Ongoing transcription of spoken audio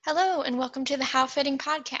Hello, and welcome to the How Fitting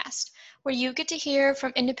podcast, where you get to hear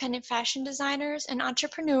from independent fashion designers and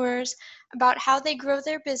entrepreneurs about how they grow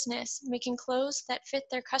their business, making clothes that fit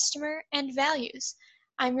their customer and values.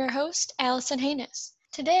 I'm your host, Allison Haynes.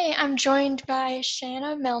 Today, I'm joined by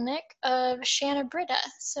Shanna Mellnick of Shanna Britta.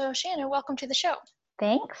 So, Shanna, welcome to the show.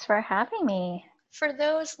 Thanks for having me. For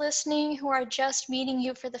those listening who are just meeting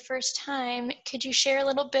you for the first time, could you share a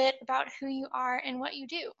little bit about who you are and what you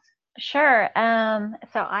do? Sure.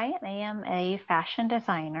 So I am a fashion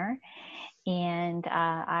designer, and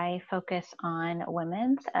I focus on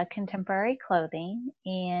women's contemporary clothing,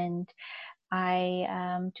 and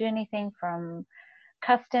I do anything from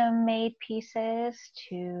custom made pieces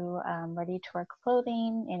to ready-to-wear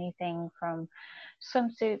clothing, anything from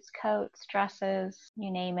swimsuits, coats, dresses, you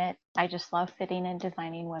name it. I just love fitting and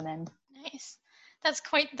designing women. Nice. That's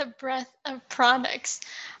quite the breadth of products.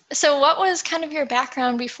 So what was kind of your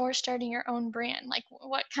background before starting your own brand? Like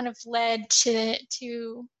what kind of led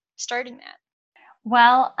to starting that?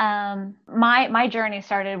 Well, my journey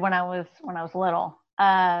started when I was little.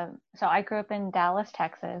 So I grew up in Dallas,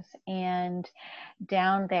 Texas, and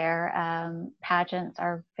down there, pageants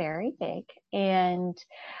are very big. And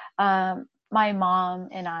my mom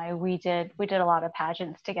and I, we did a lot of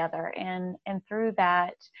pageants together, and through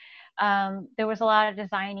that, there was a lot of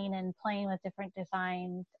designing and playing with different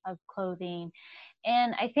designs of clothing.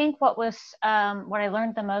 And I think what I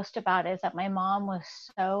learned the most about is that my mom was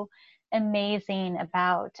so amazing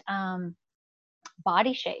about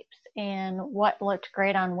body shapes and what looked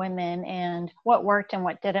great on women and what worked and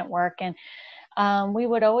what didn't work. And we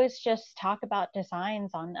would always just talk about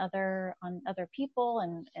designs on other people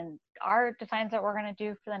and our designs that we're going to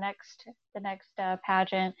do for the next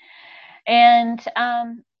pageant. And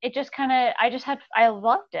it just kind of I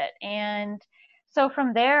loved it. And so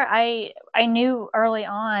from there, I knew early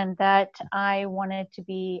on that I wanted to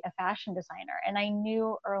be a fashion designer, and I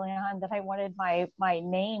knew early on that I wanted my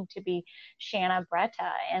name to be Shanna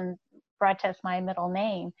Britta, and Britta's my middle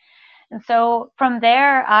name. And so from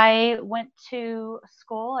there, I went to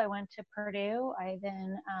school. I went to Purdue. I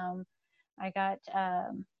got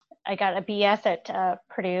I got a BS at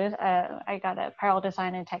Purdue. I got a apparel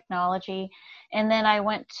design and technology, and then I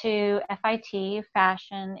went to FIT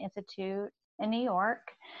Fashion Institute in New York,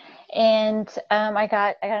 and I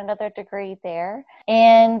got another degree there.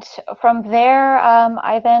 And from there,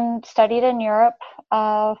 I then studied in Europe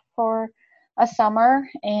for a summer,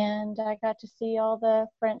 and I got to see all the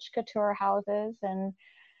French couture houses, and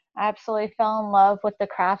I absolutely fell in love with the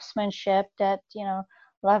craftsmanship at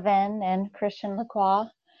Lavin and Christian Lacroix.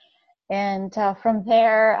 And from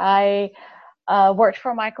there, I worked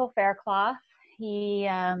for Michael Faircloth. He's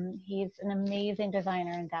an amazing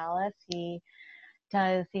designer in Dallas. He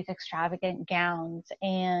does these extravagant gowns,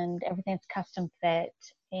 and everything's custom fit.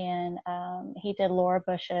 And he did Laura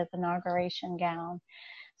Bush's inauguration gown.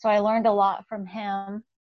 So I learned a lot from him.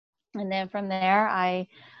 And then from there, I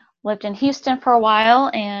lived in Houston for a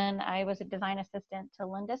while, and I was a design assistant to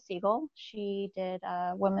Linda Siegel. She did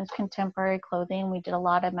women's contemporary clothing. We did a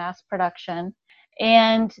lot of mass production.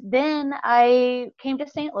 And then I came to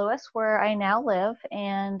St. Louis, where I now live,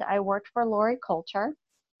 and I worked for Lori Culture,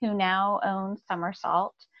 who now owns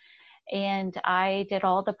Somersault. And I did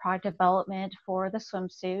all the product development for the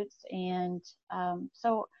swimsuits. And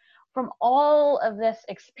so from all of this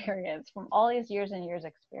experience, from all these years and years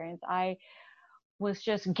experience, I was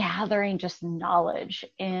just gathering just knowledge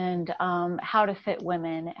and how to fit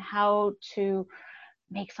women, how to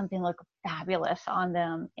make something look fabulous on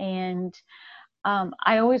them. And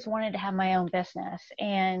I always wanted to have my own business.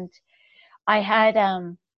 And I had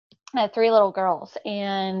three little girls,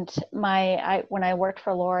 and when I worked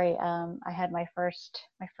for Lori, I had my first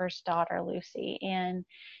daughter, Lucy, and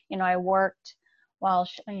I worked while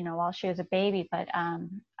she was a baby, but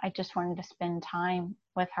I just wanted to spend time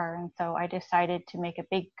with her, and so I decided to make a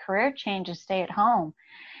big career change and stay at home.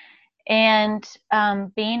 And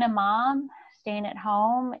being a mom, staying at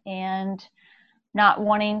home, and not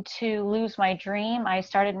wanting to lose my dream, I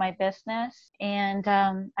started my business, and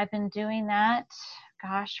I've been doing that,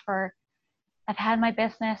 gosh, I've had my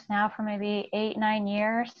business now for maybe 8, 9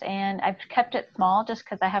 years, and I've kept it small just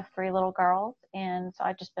because I have three little girls, and so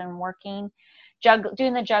I've just been working,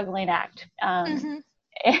 doing the juggling act. Mm-hmm.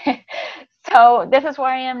 So this is where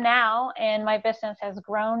I am now, and my business has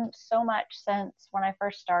grown so much since when I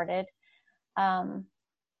first started.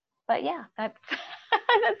 But yeah, that's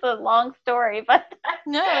that's a long story, but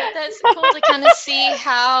No, that's cool to kind of see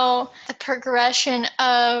how the progression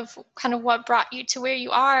of kind of what brought you to where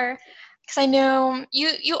you are. Because I know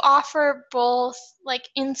you offer both like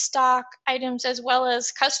in stock items as well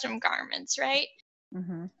as custom garments, right?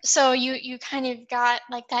 Mm-hmm. So you kind of got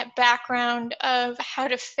like that background of how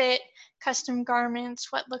to fit custom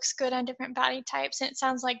garments, what looks good on different body types. And it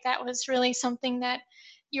sounds like that was really something that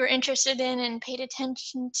you were interested in and paid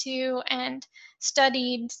attention to and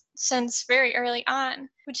studied since very early on,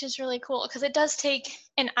 which is really cool because it does take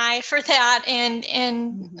an eye for that and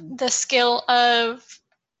Mm-hmm. the skill of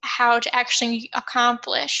how to actually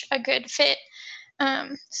accomplish a good fit.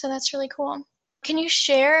 So that's really cool. Can you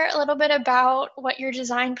share a little bit about what your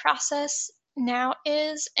design process now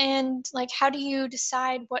is and like how do you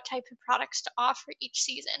decide what type of products to offer each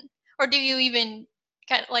season? Or do you even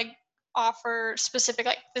kind of like offer specific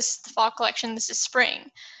like this is the fall collection, this is spring?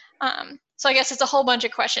 So I guess it's a whole bunch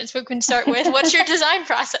of questions. We can start with what's your design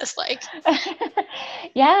process like?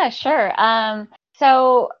 Yeah, sure.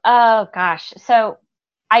 Oh gosh, so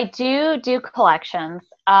I do collections.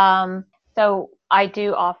 So I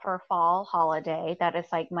do offer fall holiday. That is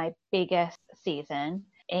like my biggest season.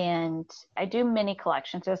 And I do mini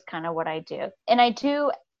collections is kind of what I do. And I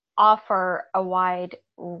do offer a wide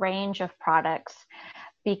range of products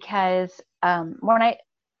because I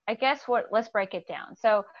guess let's break it down.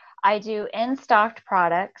 So I do in-stocked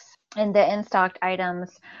products, and the in-stocked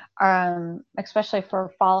items, especially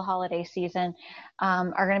for fall holiday season,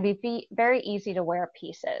 are going to be very easy to wear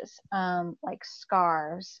pieces, like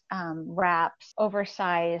scarves, wraps,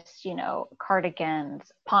 oversized,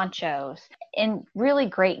 cardigans, ponchos, and really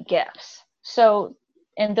great gifts. So,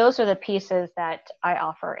 and those are the pieces that I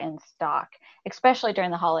offer in stock, especially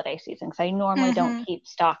during the holiday season, because I normally don't Mm-hmm. keep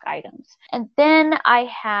stock items. And then I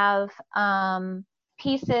have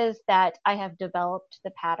pieces that I have developed the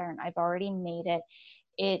pattern. I've already made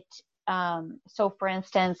it. So for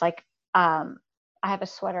instance, like I have a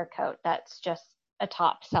sweater coat that's just a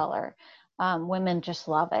top seller. Women just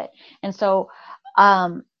love it. And so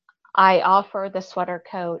um, I offer the sweater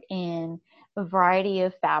coat in a variety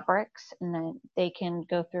of fabrics, and then they can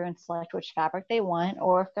go through and select which fabric they want.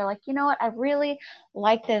 Or if they're like, you know what, I really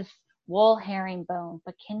like this wool herringbone,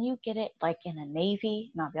 but can you get it like in a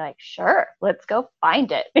navy? And I'll be like, sure, let's go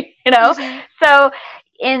find it. Mm-hmm.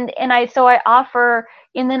 So I offer,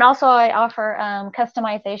 and then also I offer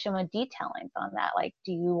customization with detailings on that. Like,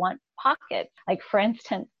 do you want pockets? Like, for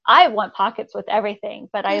instance, I want pockets with everything,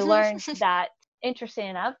 but I learned Mm-hmm. that, interesting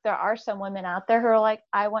enough, there are some women out there who are like,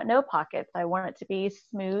 I want no pockets. I want it to be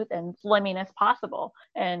smooth and slimming as possible.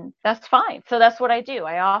 And that's fine. So that's what I do.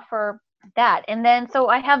 I offer that. And then so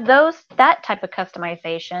I have that type of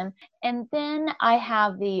customization. And then I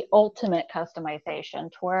have the ultimate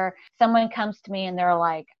customization to where someone comes to me and they're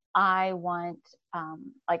like, I want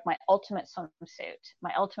like my ultimate swimsuit.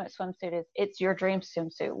 My ultimate swimsuit it's your dream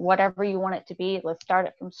swimsuit. Whatever you want it to be, let's start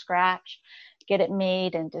it from scratch, get it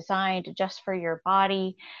made and designed just for your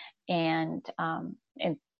body. And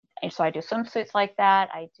so I do swimsuits like that.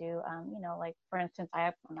 I do, like for instance,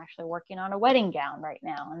 I'm actually working on a wedding gown right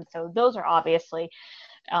now, and so those are obviously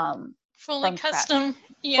um, Fully from scratch, custom.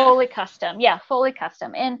 Yeah. fully custom. Yeah, fully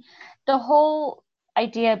custom. And the whole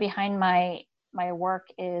idea behind my work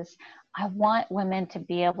is I want women to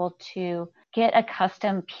be able to get a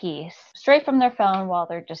custom piece straight from their phone while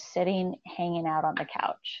they're just sitting, hanging out on the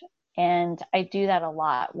couch. And I do that a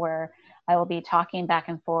lot where I will be talking back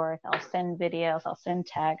and forth. I'll send videos, I'll send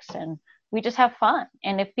texts, and we just have fun.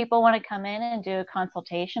 And if people want to come in and do a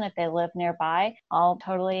consultation, if they live nearby, I'll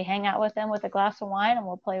totally hang out with them with a glass of wine and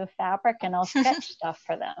we'll play with fabric and I'll sketch stuff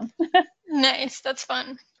for them. Nice, that's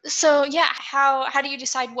fun. So yeah, how do you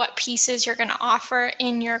decide what pieces you're going to offer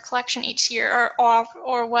in your collection each year,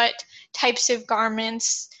 or what types of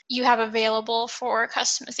garments you have available for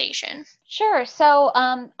customization? Sure. So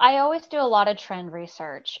I always do a lot of trend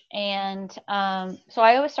research, and so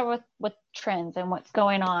I always start with trends and what's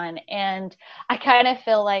going on. And I kind of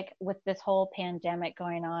feel like with this whole pandemic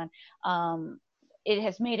going on, it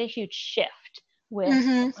has made a huge shift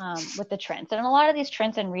Mm-hmm. with the trends. And a lot of these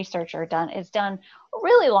trends and research is done a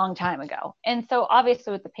really long time ago. And so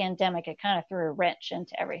obviously with the pandemic, it kind of threw a wrench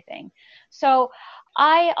into everything. So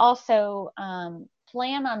I also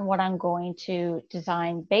plan on what I'm going to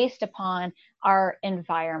design based upon our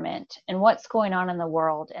environment and what's going on in the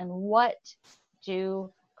world and what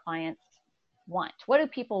do clients want? What do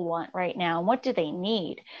people want right now? And what do they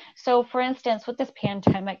need? So, for instance, with this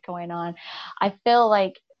pandemic going on, I feel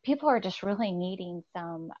like people are just really needing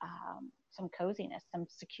some coziness, some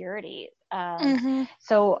security. Mm-hmm.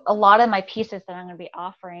 So, a lot of my pieces that I'm going to be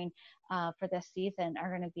offering for this season are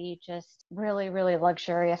going to be just really, really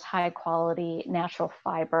luxurious, high quality, natural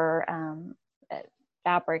fiber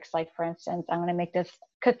fabrics. Like, for instance, I'm going to make this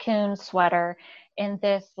cocoon sweater in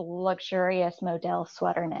this luxurious modal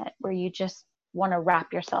sweater knit where you just want to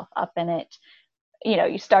wrap yourself up in it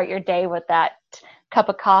you start your day with that cup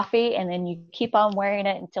of coffee, and then you keep on wearing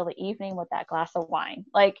it until the evening with that glass of wine.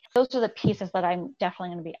 Like, those are the pieces that I'm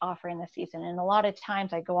definitely going to be offering this season. And a lot of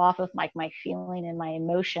times I go off of like my feeling and my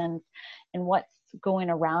emotions and what's going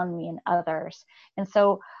around me and others. And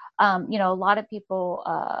so, a lot of people,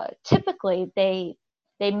 typically they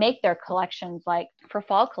make their collections, like for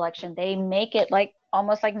fall collection, they make it like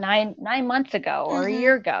almost like nine months ago or a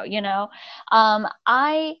year ago,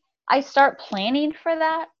 I start planning for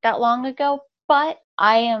that long ago, but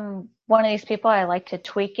I am one of these people, I like to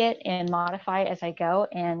tweak it and modify it as I go.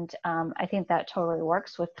 And I think that totally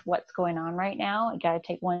works with what's going on right now. You got to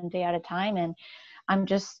take one day at a time. And I'm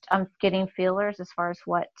getting feelers as far as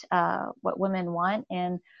what women want.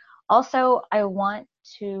 And also I want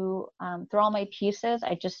to, through all my pieces,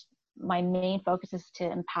 my main focus is to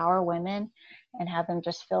empower women and have them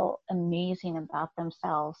just feel amazing about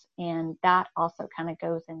themselves. And that also kind of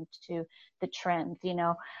goes into the trends,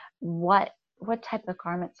 what type of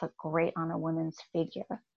garments look great on a woman's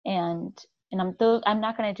figure. And I'm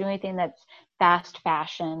not going to do anything that's fast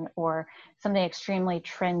fashion or something extremely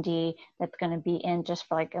trendy that's going to be in just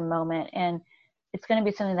for like a moment. And it's going to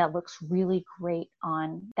be something that looks really great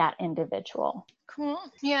on that individual. Cool.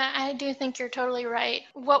 Yeah, I do think you're totally right.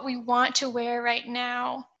 What we want to wear right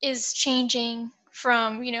now is changing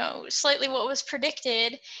from, slightly what was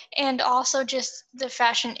predicted, and also just the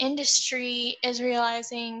fashion industry is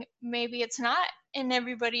realizing maybe it's not in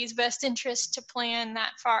everybody's best interest to plan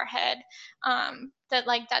that far ahead,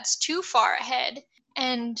 that's too far ahead,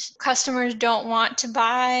 and customers don't want to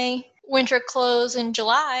buy winter clothes in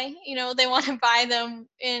July. They want to buy them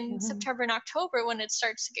in September and October when it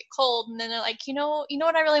starts to get cold. And then they're like, you know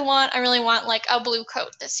what I really want? I really want like a blue coat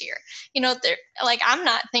this year. They're like, I'm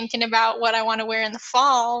not thinking about what I want to wear in the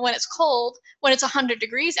fall when it's cold, when it's 100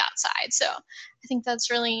 degrees outside. So I think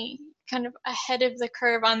that's really kind of ahead of the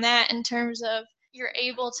curve on that, in terms of you're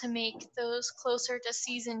able to make those closer to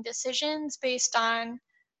season decisions based on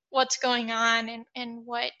what's going on and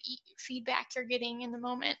what feedback you're getting in the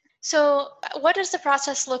moment. So what does the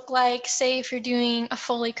process look like, say, if you're doing a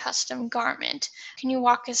fully custom garment? Can you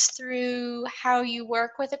walk us through how you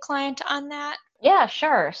work with a client on that? Yeah,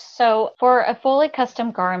 sure. So for a fully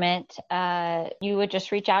custom garment, you would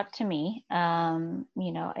just reach out to me,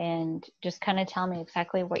 and just kind of tell me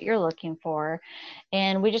exactly what you're looking for.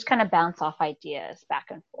 And we just kind of bounce off ideas back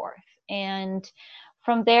and forth. And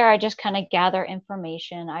from there, I just kind of gather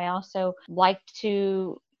information. I also like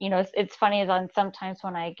to, it's funny that sometimes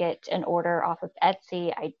when I get an order off of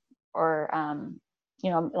Etsy, a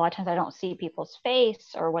lot of times I don't see people's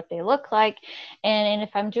face or what they look like. And if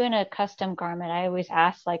I'm doing a custom garment, I always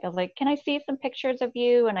ask, I was like, can I see some pictures of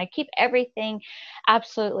you? And I keep everything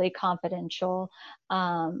absolutely confidential.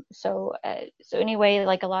 So anyway,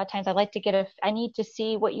 like a lot of times I like to I need to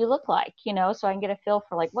see what you look like, so I can get a feel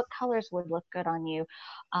for like what colors would look good on you.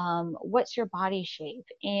 What's your body shape?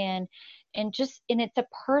 And it's a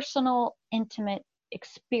personal, intimate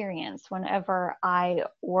experience whenever I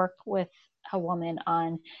work with a woman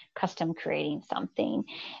on custom creating something.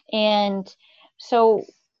 And so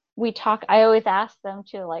I always ask them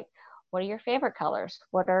to, like, what are your favorite colors?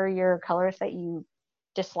 What are your colors that you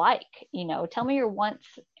dislike? Tell me your wants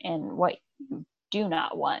and what you do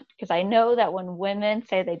not want. Because I know that when women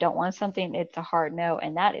say they don't want something, it's a hard no,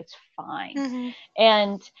 and that is fine.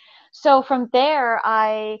 And so from there,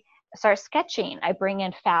 I start sketching. I bring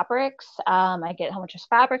in fabrics. I get a whole bunch of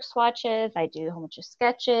fabric swatches. I do a whole bunch of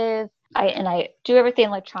sketches. I do everything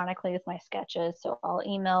electronically with my sketches. So I'll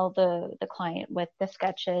email the client with the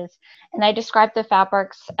sketches, and I describe the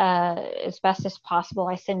fabrics as best as possible.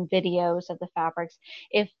 I send videos of the fabrics.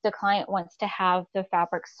 If the client wants to have the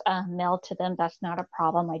fabrics mailed to them, that's not a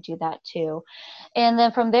problem. I do that too. And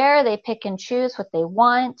then from there, they pick and choose what they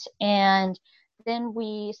want, and then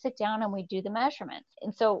we sit down and we do the measurements.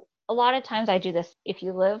 And so a lot of times I do this. If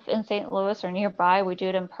you live in St. Louis or nearby, we do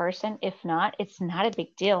it in person. If not, it's not a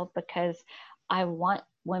big deal, because I want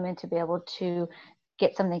women to be able to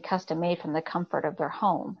get something custom made from the comfort of their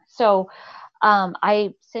home. So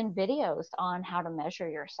I send videos on how to measure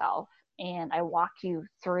yourself, and I walk you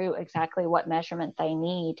through exactly what measurements I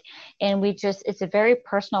need. And it's a very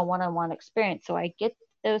personal one-on-one experience. So I get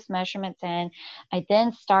those measurements in. I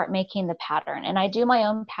then start making the pattern, and I do my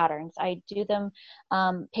own patterns. I do them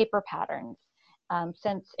paper patterns.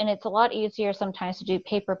 And it's a lot easier sometimes to do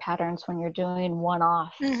paper patterns when you're doing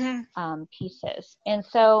one-off pieces. And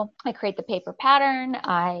so I create the paper pattern.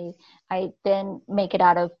 I then make it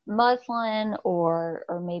out of muslin or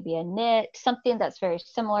maybe a knit, something that's very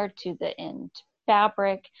similar to the end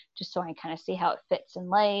fabric, just so I kind of see how it fits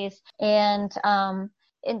and lays. And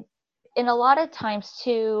And a lot of times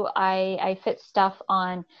too, I fit stuff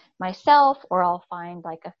on myself, or I'll find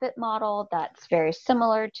like a fit model that's very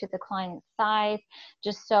similar to the client's size,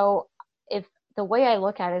 just so if the way I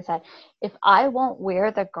look at it is that if I won't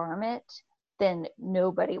wear the garment, then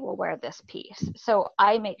nobody will wear this piece. So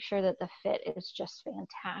I make sure that the fit is just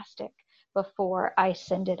fantastic before I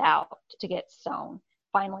send it out to get sewn,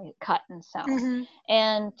 finally cut and sewn. Mm-hmm.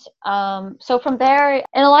 And so from there,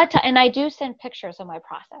 and a lot of time, and I do send pictures of my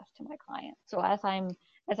process to my clients. So as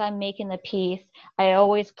I'm making the piece, I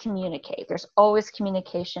always communicate. There's always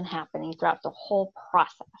communication happening throughout the whole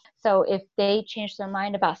process. So if they change their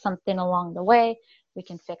mind about something along the way, we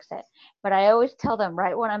can fix it. But I always tell them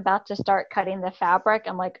right when I'm about to start cutting the fabric,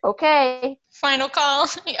 I'm like, okay, Final call.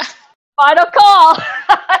 Yeah. final call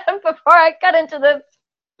before I cut into this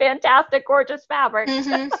fantastic, gorgeous fabric.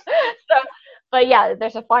 Mm-hmm. But yeah,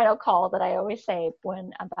 there's a final call that I always say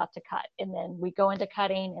when I'm about to cut, and then we go into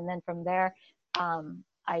cutting, and then from there,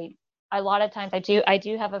 I a lot of times I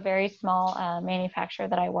do have a very small manufacturer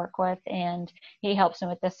that I work with, and he helps me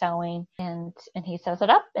with the sewing, and he sews it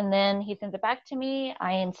up, and then he sends it back to me.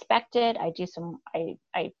 I inspect it. I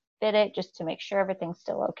fit it just to make sure everything's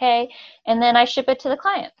still okay, and then I ship it to the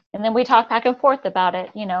client, and then we talk back and forth about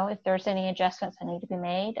it. If there's any adjustments that need to be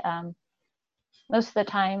made. Most of the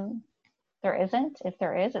time there isn't. If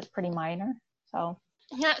there is, it's pretty minor. So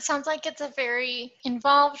Yeah, it sounds like it's a very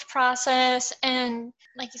involved process, and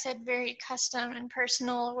like you said, very custom and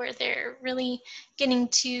personal, where they're really getting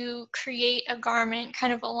to create a garment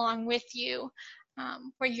kind of along with you,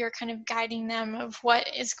 where you're kind of guiding them of what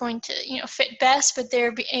is going to, fit best, but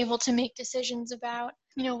they're able to make decisions about,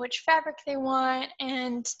 which fabric they want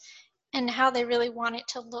and how they really want it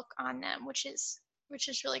to look on them, which is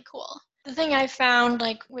really cool. The thing I found,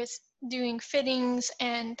 like with doing fittings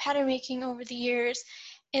and pattern making over the years,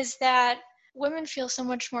 is that women feel so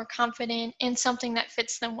much more confident in something that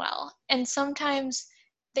fits them well. And sometimes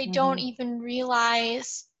they don't even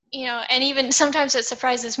realize, and even sometimes it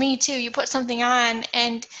surprises me too. You put something on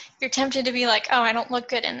and you're tempted to be like, oh, I don't look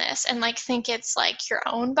good in this, and like think it's like your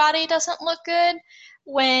own body doesn't look good,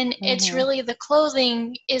 when it's really the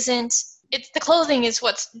clothing the clothing is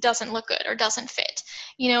what doesn't look good or doesn't fit,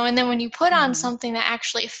 and then when you put on something that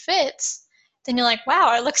actually fits, then you're like, wow,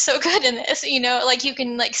 I look so good in this, like you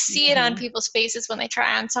can like see it on people's faces when they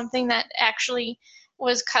try on something that actually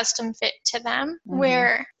was custom fit to them,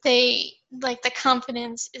 where they like the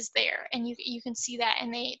confidence is there, and you can see that,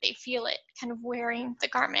 and they feel it kind of wearing the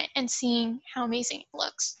garment and seeing how amazing it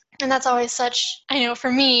looks. And that's always such, I know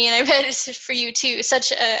for me, and I bet it's for you too,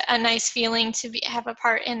 such a nice feeling to have a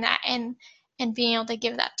part in that, and being able to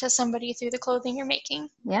give that to somebody through the clothing you're making.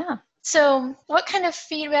 Yeah. So what kind of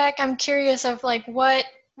feedback, I'm curious of, like what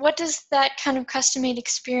does that kind of custom-made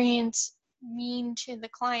experience mean to the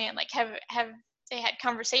client? Like have they had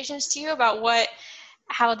conversations to you about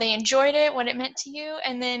how they enjoyed it, what it meant to you,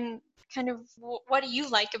 and then kind of what do you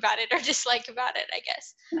like about it or dislike about it, I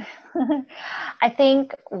guess? I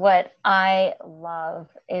think what I love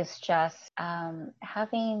is just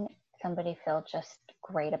having somebody feel just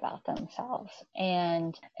great about themselves,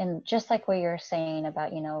 and just like what you're saying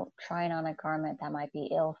about trying on a garment that might be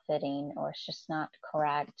ill-fitting or it's just not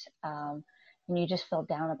correct, and you just feel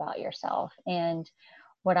down about yourself. And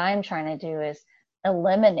what I'm trying to do is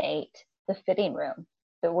eliminate the fitting room,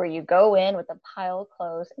 where you go in with a pile of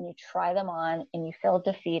clothes and you try them on and you feel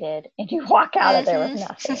defeated and you walk out of there with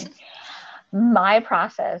nothing. My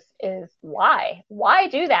process is why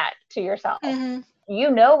do that to yourself?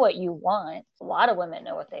 You know what you want. A lot of women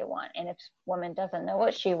know what they want. And if a woman doesn't know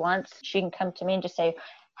what she wants, she can come to me and just say,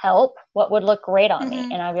 help, what would look great on me?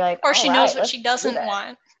 And I'll be like, or she knows what she doesn't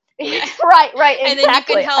want. Yeah. Right, exactly. And then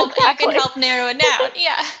you can help narrow it down.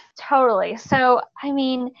 Yeah. Totally. So, I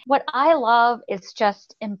mean, what I love is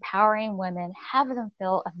just empowering women, having them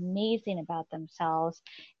feel amazing about themselves,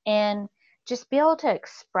 and just be able to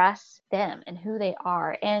express them and who they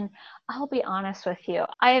are. And I'll be honest with you,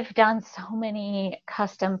 I've done so many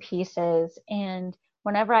custom pieces, and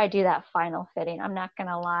whenever I do that final fitting, I'm not going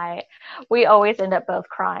to lie, we always end up both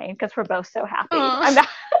crying because we're both so happy. I've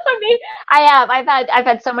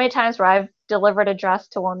had so many times where I've delivered a dress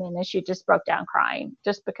to a woman and she just broke down crying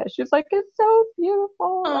just because she's like, it's so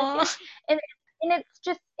beautiful.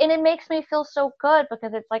 And and it makes me feel so good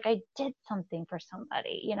because it's like I did something for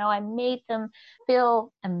somebody, you know, I made them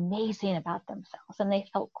feel amazing about themselves and they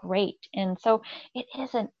felt great. And so it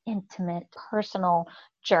is an intimate, personal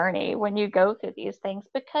journey when you go through these things,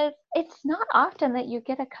 because it's not often that you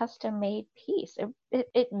get a custom made piece.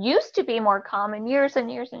 It used to be more common years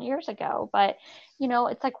and years and years ago, but you know,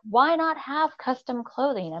 it's like, why not have custom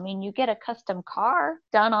clothing? I mean, you get a custom car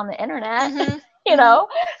done on the internet, Mm-hmm. you know,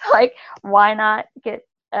 like why not get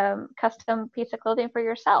custom piece of clothing for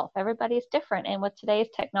yourself? Everybody's different. And with today's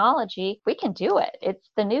technology, we can do it. It's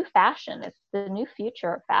the new fashion. It's the new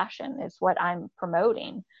future of fashion is what I'm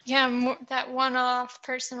promoting. Yeah, that one-off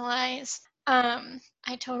personalized.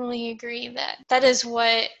 I totally agree that is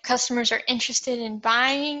what customers are interested in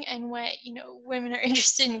buying, and what, you know, women are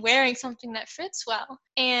interested in wearing, something that fits well.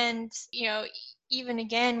 And, you know, even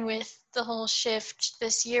again with the whole shift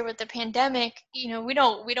this year with the pandemic, you know, we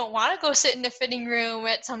don't want to go sit in the fitting room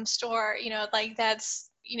at some store, you know, like that's,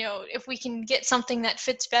 you know, if we can get something that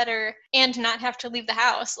fits better and not have to leave the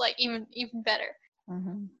house, like even better.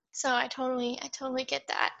 Mm-hmm. So I totally get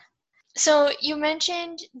that. So you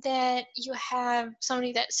mentioned that you have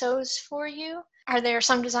somebody that sews for you. Are there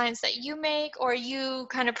some designs that you make, or are you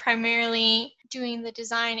kind of primarily doing the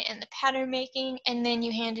design and the pattern making, and then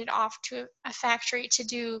you hand it off to a factory to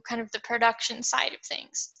do kind of the production side of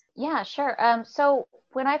things? Yeah, sure. So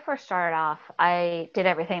when I first started off, I did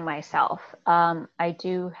everything myself. I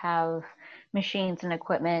do have machines and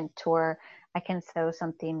equipment to where I can sew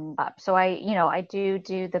something up. So I do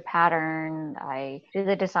the pattern, I do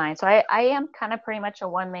the design. So I am kind of pretty much a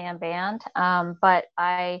one-man band. But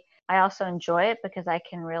I also enjoy it because I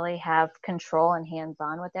can really have control and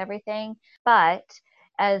hands-on with everything. But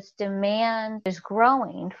as demand is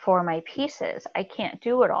growing for my pieces, I can't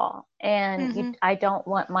do it all. And Mm-hmm. I don't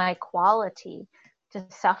want my quality to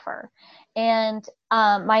suffer. And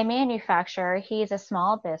my manufacturer, he's a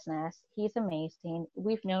small business. He's amazing.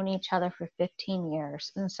 We've known each other for 15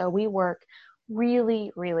 years. And so we work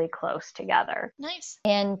really, really close together. Nice.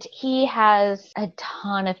 And he has a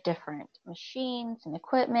ton of different machines and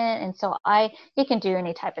equipment. And so he can do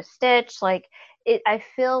any type of stitch. Like I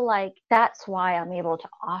feel like that's why I'm able to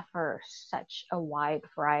offer such a wide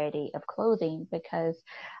variety of clothing, because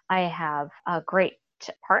I have a great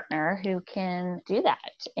partner who can do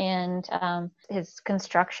that. And his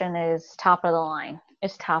construction is top of the line.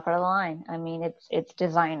 It's top of the line. I mean, it's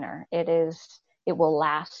designer. It will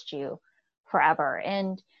last you forever.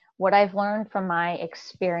 And what I've learned from my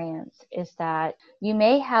experience is that you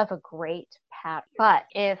may have a great pattern, but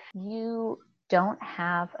if you don't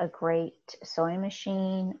have a great sewing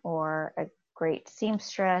machine or a great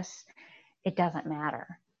seamstress, it doesn't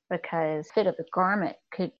matter, because the fit of the garment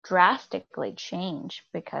could drastically change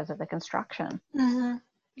because of the construction. Mm-hmm.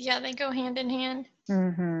 Yeah, they go hand in hand.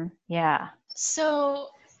 Mm-hmm. Yeah. So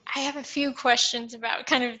I have a few questions about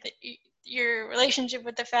kind of your relationship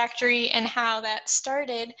with the factory and how that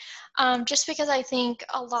started, just because I think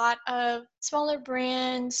a lot of smaller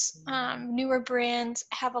brands, newer brands,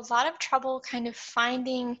 have a lot of trouble kind of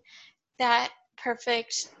finding that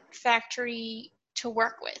perfect factory to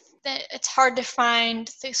work with. That it's hard to find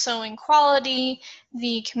the sewing quality,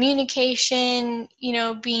 the communication, you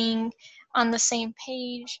know, being on the same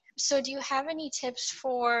page. So do you have any tips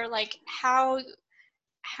for like how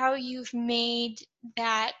you've made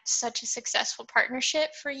that such a successful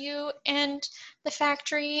partnership for you and the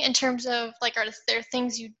factory, in terms of like, are there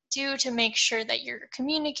things you do to make sure that you're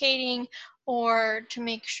communicating, or to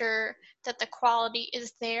make sure that the quality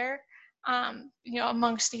is there, you know,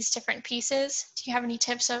 amongst these different pieces? Do you have any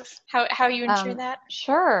tips of how you ensure that?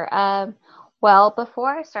 Sure. Well, before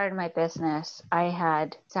I started my business, I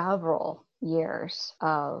had several years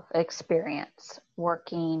of experience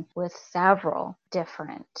working with several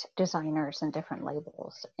different designers and different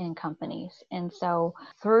labels and companies. And so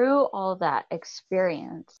through all that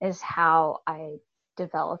experience is how I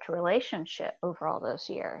developed a relationship over all those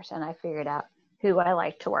years. And I figured out who I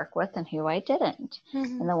liked to work with and who I didn't.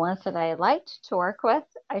 Mm-hmm. And the ones that I liked to work with,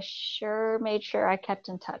 I sure made sure I kept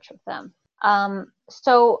in touch with them.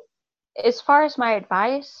 So as far as my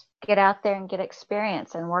advice, get out there and get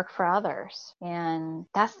experience and work for others. And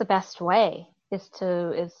that's the best way, is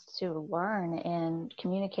to learn and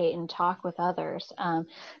communicate and talk with others.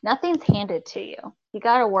 Nothing's handed to you. You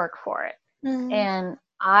got to work for it. Mm-hmm. And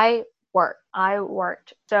I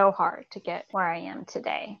worked so hard to get where I am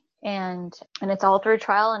today. And it's all through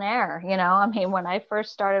trial and error. You know, I mean, when I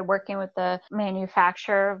first started working with the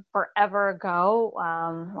manufacturer forever ago,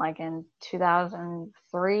 like in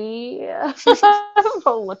 2003, 2000,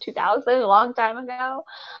 a long time ago,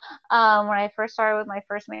 when I first started with my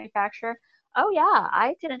first manufacturer, Oh yeah,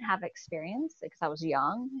 I didn't have experience because I was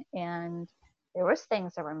young, and there was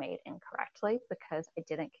things that were made incorrectly because I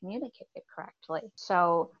didn't communicate it correctly.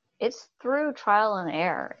 So it's through trial and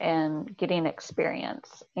error and getting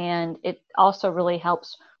experience. And it also really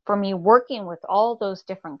helps for me working with all those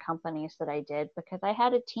different companies that I did because I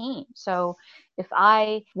had a team. So if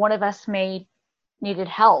one of us needed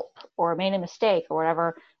help or made a mistake or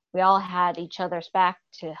whatever, we all had each other's back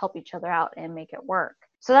to help each other out and make it work.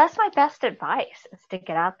 So that's my best advice, is to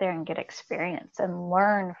get out there and get experience and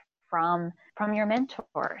learn from your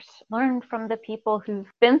mentors. Learn from the people who've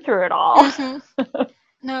been through it all. Mm-hmm.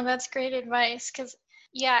 No, that's great advice, because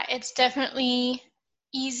yeah, it's definitely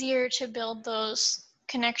easier to build those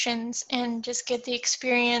connections and just get the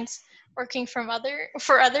experience working for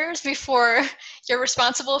others before you're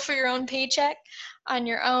responsible for your own paycheck on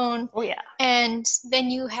your own. Oh yeah. And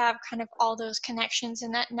then you have kind of all those connections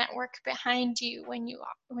and that network behind you when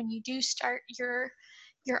you do start your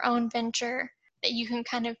own venture, that you can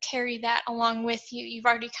kind of carry that along with you. You've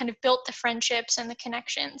already kind of built the friendships and the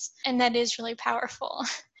connections, and that is really powerful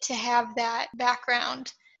to have that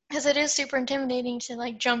background, because it is super intimidating to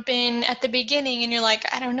like jump in at the beginning and you're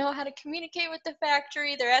like, I don't know how to communicate with the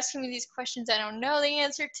factory. They're asking me these questions I don't know the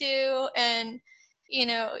answer to, and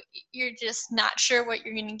you're just not sure what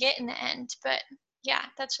you're going to get in the end. But yeah,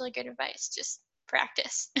 that's really good advice. Just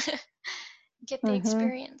practice. Get the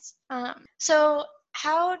experience. So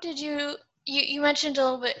how did you mentioned a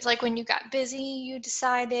little bit, like when you got busy, you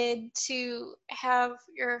decided to have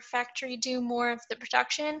your factory do more of the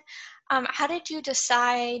production. How did you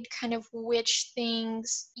decide kind of which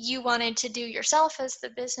things you wanted to do yourself as the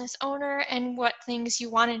business owner and what things you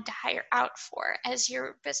wanted to hire out for as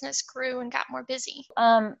your business grew and got more busy?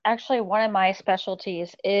 Actually, one of my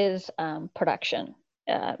specialties is production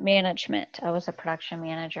management. I was a production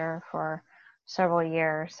manager for several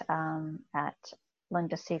years at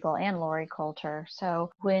Linda Siegel and Lori Coulter.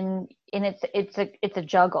 So it's a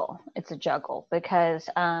juggle. It's a juggle because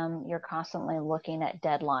you're constantly looking at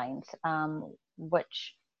deadlines.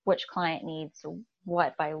 Which client needs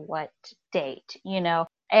what by what date,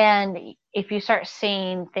 and if you start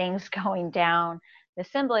seeing things going down the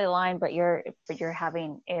assembly line, but you're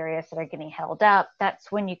having areas that are getting held up,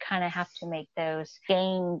 that's when you kind of have to make those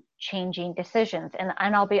game changing decisions.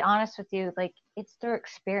 And I'll be honest with you, like, it's through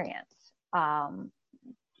experience.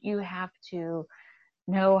 You have to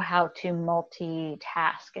know how to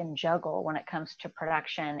multitask and juggle when it comes to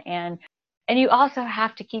production, and you also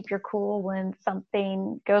have to keep your cool when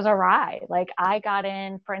something goes awry. Like, I got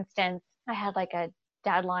in, for instance, I had like a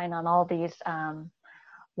deadline on all these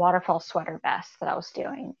waterfall sweater vests that I was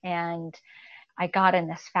doing, and I got in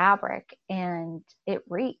this fabric and it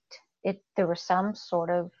reeked. There was some sort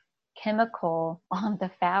of chemical on the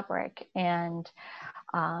fabric, and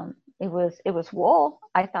it was wool.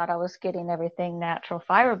 I thought I was getting everything natural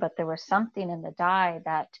fiber, but there was something in the dye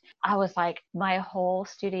that I was like, my whole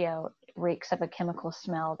studio reeks of a chemical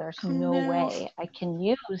smell. There's no way I can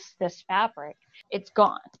use this fabric. It's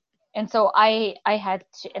gone. And so I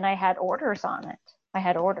had orders on it. I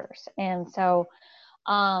had orders. And so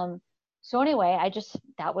anyway,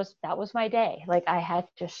 that was my day. Like, I had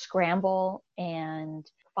to scramble and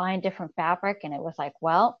find different fabric. And it was like,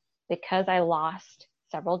 well, because I lost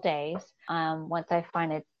several days, once I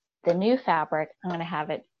find the new fabric, I'm going to have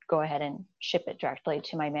it go ahead and ship it directly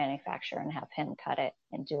to my manufacturer and have him cut it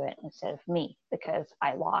and do it instead of me, because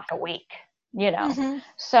I lost a week,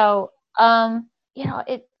 So,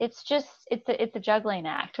 it's a juggling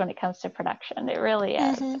act when it comes to production. It really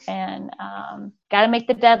is. And got to make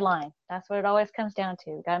the deadline. That's what it always comes down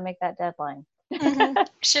to. Got to make that deadline.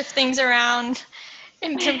 Shift things around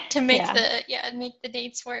and to make make the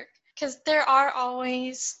dates work. Because there are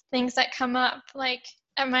always things that come up. Like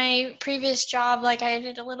at my previous job, like I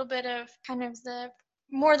did a little bit of kind of the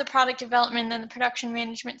product development than the production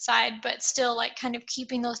management side, but still like kind of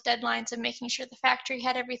keeping those deadlines and making sure the factory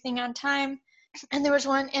had everything on time. And there was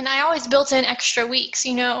one, and I always built in extra weeks,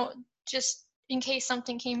 just in case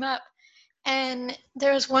something came up. And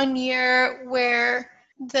there was one year where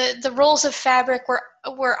the rolls of fabric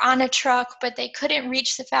were on a truck, but they couldn't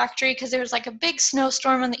reach the factory because there was like a big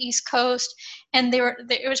snowstorm on the East Coast, and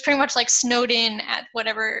it was pretty much like snowed in at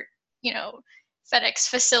whatever FedEx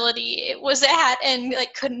facility it was at, and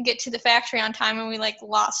like couldn't get to the factory on time, and we like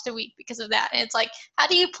lost a week because of that. And it's like, how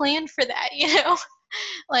do you plan for that?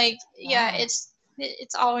 Like, yeah,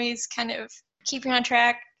 it's always kind of keeping on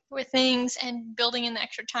track with things and building in the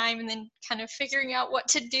extra time, and then kind of figuring out what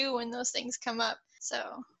to do when those things come up.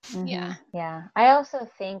 So, yeah. Yeah. I also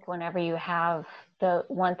think whenever you have the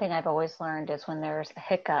one thing I've always learned is when there's a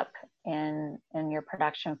hiccup in your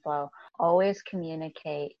production flow, always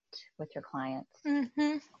communicate with your clients.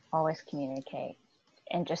 Mm-hmm. Always communicate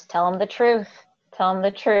and just tell them the truth. Tell them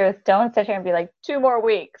the truth. Don't sit here and be like 2 more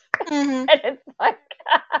weeks. Mm-hmm. And it's like,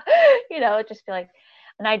 just be like,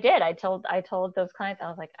 and I did. I told those clients, I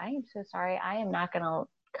was like, I am so sorry. I am not going to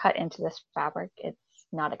cut into this fabric. It's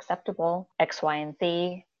not acceptable. X, Y, and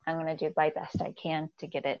Z. I'm going to do my best I can to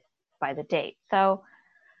get it by the date. So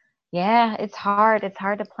yeah, it's hard. It's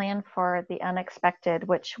hard to plan for the unexpected,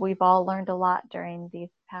 which we've all learned a lot during these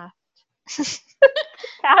past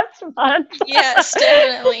months. Yes,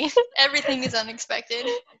 definitely. Everything is unexpected.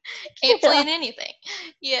 Can't plan anything.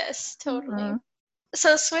 Yes, totally. Mm-hmm.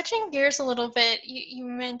 So switching gears a little bit, you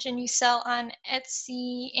mentioned you sell on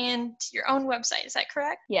Etsy and your own website. Is that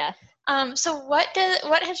correct? Yes. So what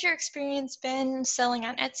has your experience been selling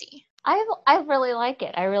on Etsy? I really like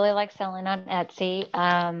it. I really like selling on Etsy.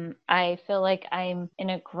 I feel like I'm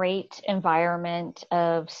in a great environment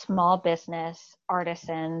of small business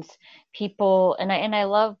artisans, people, and I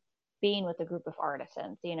love being with a group of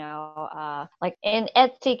artisans, and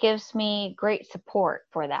Etsy gives me great support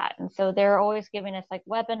for that. And so they're always giving us like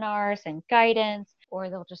webinars and guidance, or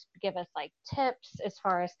they'll just give us like tips as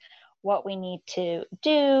far as what we need to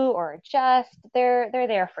do or adjust. They're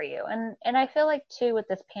there for you. And I feel like too, with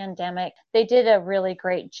this pandemic, they did a really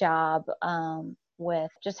great job with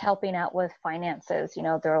just helping out with finances.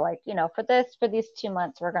 They're like, for these 2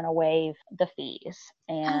 months, we're going to waive the fees.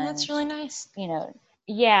 Oh, that's And, really nice.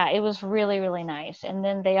 yeah, it was really, really nice. And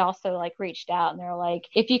then they also like reached out and they're like,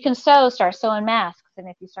 if you can sew, start sewing masks. And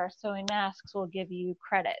if you start sewing masks, we'll give you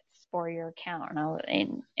credits for your account.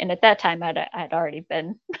 And at that time I'd already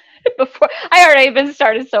been I already been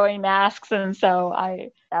started sewing masks. And so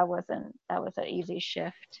that was an easy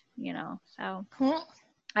shift, so Cool.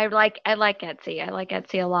 I like Etsy. I like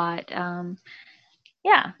Etsy a lot.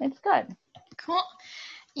 Yeah, it's good. Cool.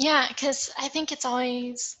 Yeah, because I think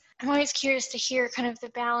I'm always curious to hear kind of the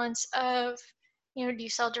balance of, do you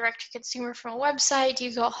sell direct to consumer from a website? Do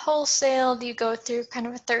you go wholesale? Do you go through kind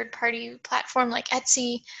of a third party platform like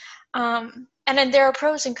Etsy? And then there are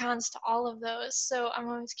pros and cons to all of those. So I'm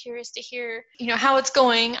always curious to hear, how it's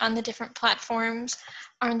going on the different platforms,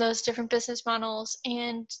 on those different business models,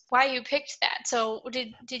 and why you picked that. So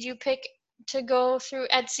did you pick to go through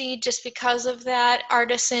Etsy just because of that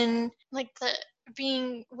artisan, like the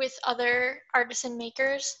being with other artisan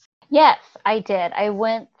makers? Yes, I did. I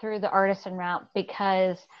went through the artisan route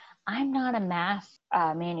because I'm not a mass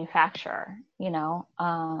manufacturer.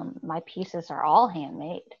 My pieces are all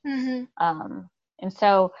handmade. Mm-hmm. And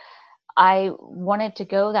so I wanted to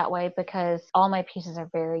go that way because all my pieces are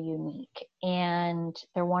very unique and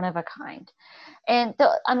they're one of a kind. And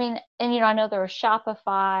I know there was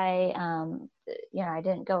Shopify. I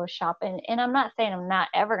didn't go with Shop, and I'm not saying I'm not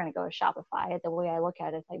ever going to go with Shopify. The way I look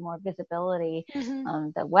at it is like more visibility Mm-hmm.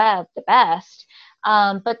 on the web, the best.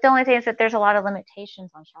 But the only thing is that there's a lot of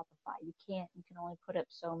limitations on Shopify. You can only put up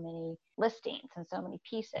so many listings and so many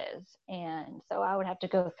pieces, and so I would have to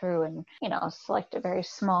go through and select a very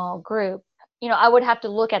small group. I would have to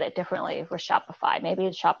look at it differently with Shopify. Maybe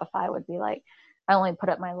Shopify would be like, I only put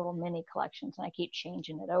up my little mini collections and I keep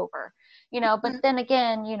changing it over, but then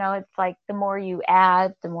again, it's like the more you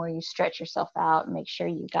add, the more you stretch yourself out and make sure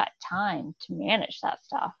you got time to manage that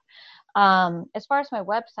stuff. As far as my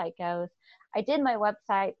website goes, I did my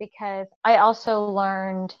website because I also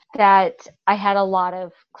learned that I had a lot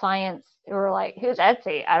of clients who were like, who's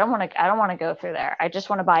Etsy? I don't want to go through there. I just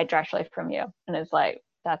want to buy directly from you. And it's like,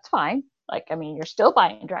 that's fine. Like, you're still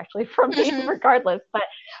buying directly from me regardless,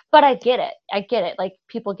 but I get it. Like,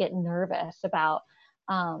 people get nervous about,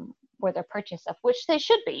 where they're purchasing stuff, which they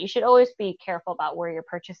should be. You should always be careful about where you're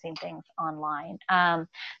purchasing things online.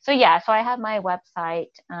 So I have my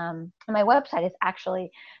website, and my website is actually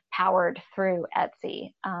powered through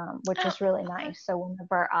Etsy, which is really nice. So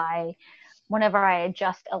whenever I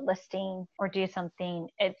adjust a listing or do something,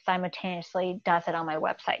 it simultaneously does it on my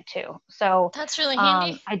website too. So that's really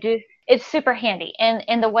handy. It's super handy.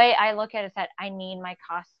 And the way I look at it is that I need my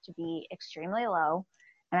costs to be extremely low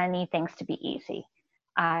and I need things to be easy.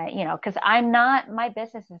 Because my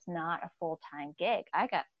business is not a full-time gig. I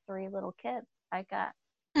got 3 little kids.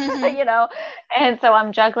 And so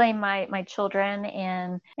I'm juggling my children,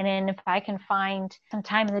 and then if I can find some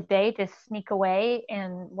time in the day to sneak away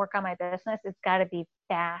and work on my business, it's got to be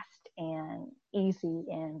fast and easy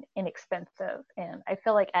and inexpensive. And I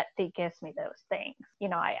feel like Etsy gives me those things.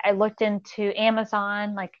 I looked into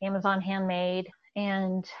Amazon, like Amazon Handmade,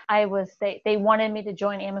 and they wanted me to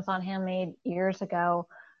join Amazon Handmade years ago,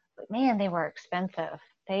 but man, they were expensive.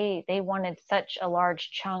 they wanted such a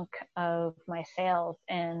large chunk of my sales,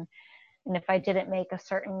 and if I didn't make a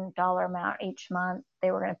certain dollar amount each month,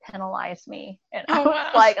 they were going to penalize me. And Oh,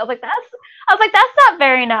 wow. I was like, that's not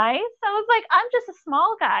very nice. I was like, I'm just a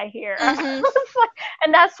small guy here. Mm-hmm.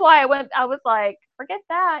 And that's why I was like, forget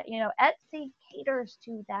that. You know, Etsy caters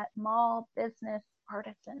to that small business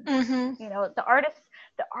artisan. Mm-hmm. You know, the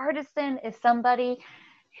artisan is somebody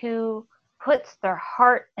who puts their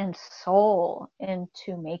heart and soul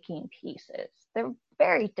into making pieces. They're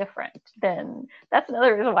very different than, that's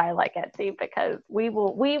another reason why I like Etsy, because we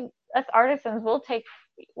as artisans will take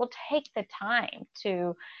the time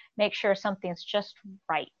to make sure something's just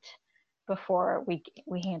right before we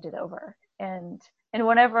hand it over. And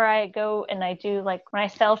whenever I go and I do, like when I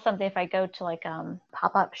sell something, if I go to like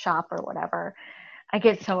pop-up shop or whatever, I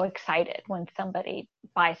get so excited when somebody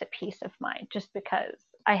buys a piece of mine, just because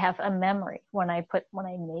I have a memory when I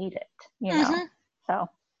made it, you know. Mm-hmm. So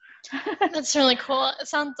That's really cool. It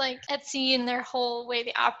sounds like Etsy and their whole way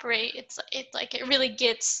they operate, it really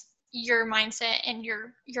gets your mindset and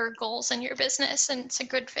your goals and your business, and it's a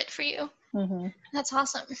good fit for you. mm-hmm. That's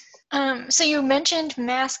awesome. So you mentioned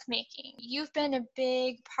mask making. You've been a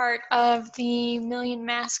big part of the Million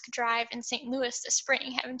Mask Drive in St. Louis this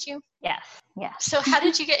spring, haven't you? Yes. So how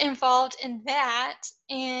did you get involved in that,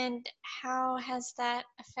 and how has that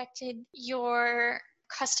affected your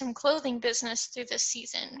custom clothing business through this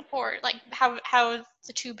season, or like how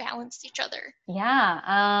the two balanced each other?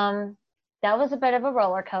 Yeah. That was a bit of a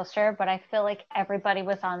roller coaster, but I feel like everybody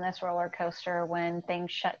was on this roller coaster when things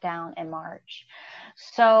shut down in March.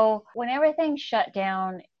 So when everything shut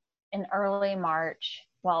down in early March,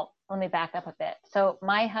 well, let me back up a bit. So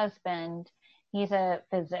my husband, he's a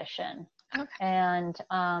physician. Okay. And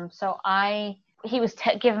he was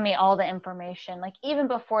giving me all the information. Like even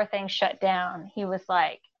before things shut down, he was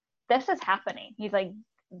like, this is happening. He's like,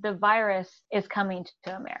 the virus is coming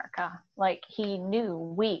to America. Like he knew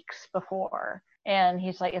weeks before. And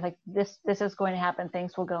he's like, this is going to happen.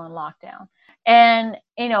 Things will go in lockdown. And,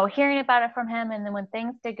 you know, hearing about it from him. And then when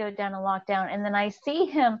things did go down in lockdown, and then I see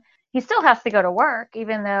him, he still has to go to work,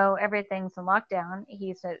 even though everything's in lockdown.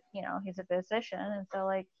 He's a physician. And so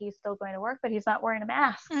like, he's still going to work, but he's not wearing a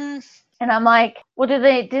mask. Mm. And I'm like, well,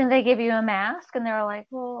 didn't they give you a mask? And they're like,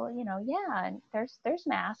 well, you know, yeah, and there's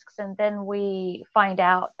masks. And then we find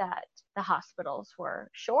out that the hospitals were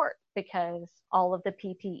short because all of the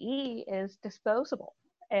PPE is disposable.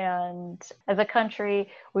 And as a country,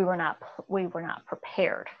 we were not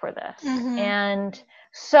prepared for this. Mm-hmm. And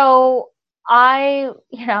so I'm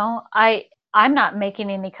not making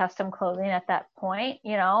any custom clothing at that point,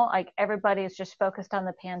 you know, like everybody's just focused on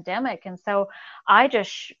the pandemic. And so I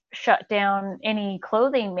just shut down any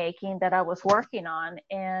clothing making that I was working on.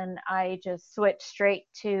 And I just switched straight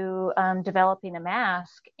to developing a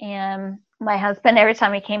mask. And my husband, every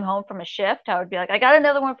time he came home from a shift, I would be like, I got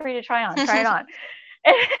another one for you to try on, try it on.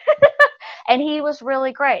 And he was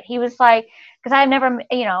really great. He was like, because I've never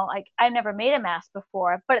made a mask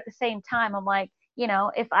before, but at the same time, I'm like, you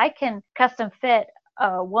know, if I can custom fit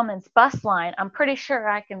a woman's bust line, I'm pretty sure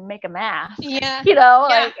I can make a mask. Yeah. You know,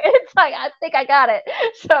 like it's like, I think I got it.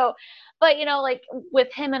 So, but you know, like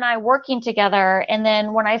with him and I working together, and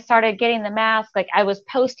then when I started getting the mask, like I was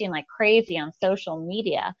posting like crazy on social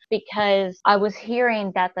media because I was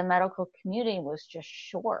hearing that the medical community was just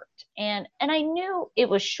short. And I knew it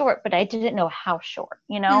was short, but I didn't know how short,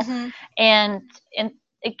 you know? Mm-hmm. And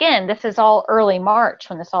again, this is all early March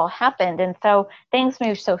when this all happened. And so things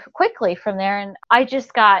moved so quickly from there. And I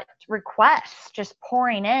just got requests just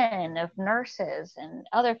pouring in of nurses and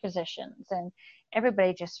other physicians and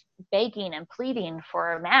everybody just begging and pleading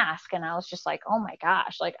for a mask. And I was just like, oh my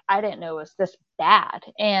gosh, like I didn't know it was this bad.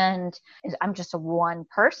 And I'm just a one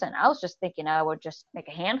person. I was just thinking I would just make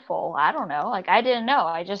a handful. I don't know. Like I didn't know.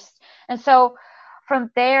 And so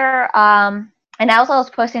from there, and as I was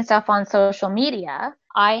posting stuff on social media,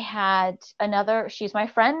 I had she's my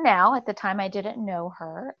friend now. At the time, I didn't know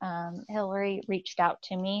her. Hillary reached out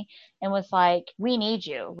to me and was like, we need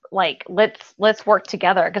you. Like, let's work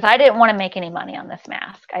together. Because I didn't want to make any money on this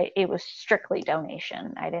mask. It was strictly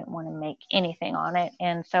donation. I didn't want to make anything on it.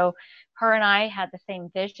 And so her and I had the same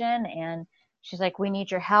vision. And she's like, we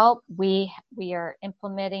need your help. We are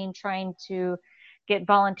implementing, trying to get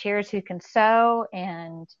volunteers who can sew.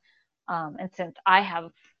 And since I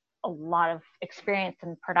have a lot of experience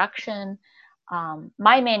in production,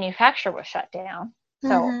 my manufacturer was shut down.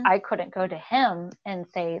 So I couldn't go to him and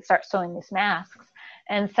say, start sewing these masks.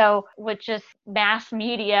 And so with just mass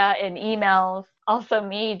media and emails, also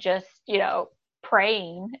me just, you know,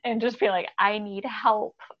 praying and just being like, I need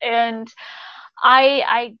help. And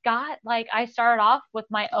I got like, I started off with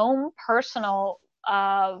my own personal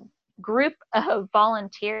group of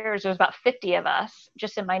volunteers. There was about 50 of us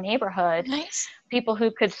just in my neighborhood. Nice. People who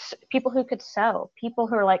could sew, people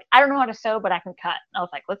who are like, I don't know how to sew, but I can cut. And I was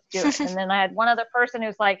like, let's do it. And then I had one other person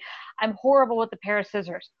who's like, I'm horrible with a pair of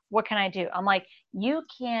scissors. What can I do? I'm like, you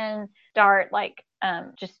can start like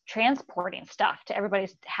just transporting stuff to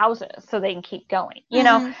everybody's houses so they can keep going, you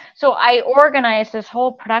know? So I organized this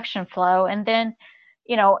whole production flow, and then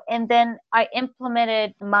I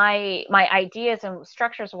implemented my ideas and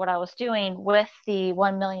structures of what I was doing with the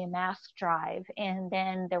 1 million mask drive. And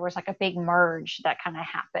then there was like a big merge that kind of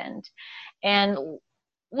happened. And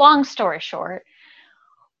long story short,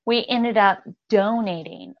 we ended up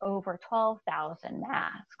donating over 12,000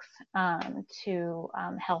 masks to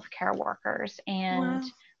healthcare workers. And Wow.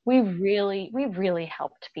 we really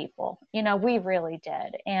helped people. We really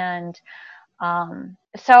did. And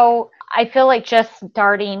so I feel like just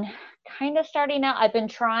starting out, I've been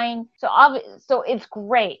trying. So it's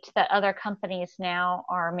great that other companies now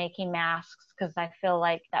are making masks, because I feel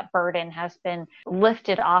like that burden has been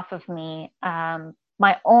lifted off of me.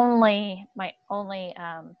 My only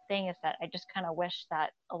thing is that I just kind of wish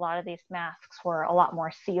that a lot of these masks were a lot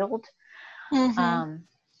more sealed.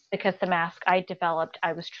 Because the mask I developed,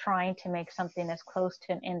 I was trying to make something as close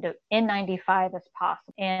to an N95 as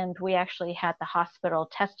possible. And we actually had the hospital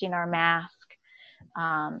testing our mask,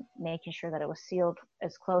 making sure that it was sealed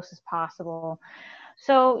as close as possible.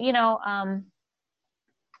 So,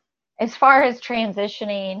 as far as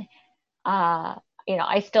transitioning,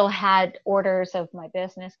 I still had orders of my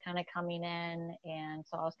business kind of coming in. And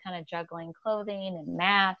so I was kind of juggling clothing and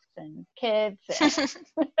masks and kids and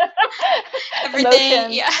Everything.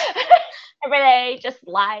 emotions, Yeah. everything, just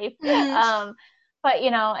life. Mm-hmm. But,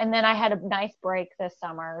 and then I had a nice break this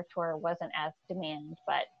summer to where it wasn't as demand.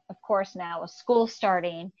 But of course, now with school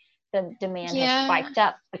starting, the demand has Yeah. spiked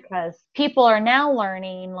up, because people are now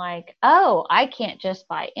learning like, oh, I can't just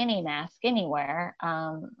buy any mask anywhere.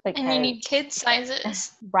 And you Because need kid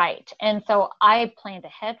sizes. right. And so I planned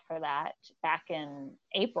ahead for that back in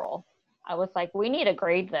April. I was like, we need to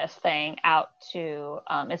grade this thing out to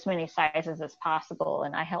as many sizes as possible.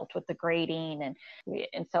 And I helped with the grading.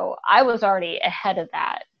 And so I was already ahead of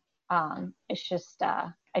that. It's just,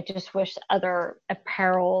 I just wish other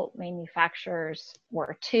apparel manufacturers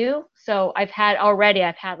were too. So I've had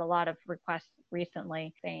a lot of requests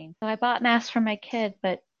recently saying, so I bought masks for my kid,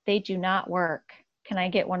 but they do not work. Can I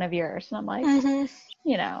get one of yours? And I'm like, so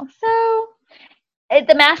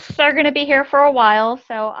the masks are going to be here for a while.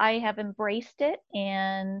 So I have embraced it,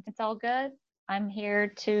 and it's all good. I'm here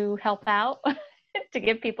to help out, to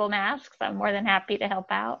give people masks. I'm more than happy to help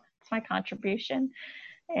out. It's my contribution.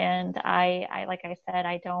 And I like I said,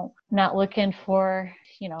 I'm not looking for,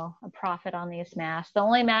 a profit on these masks. The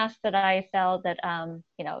only masks that I sell that,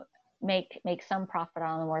 make some profit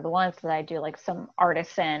on them are the ones that I do like some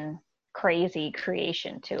artisan crazy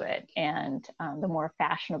creation to it, and the more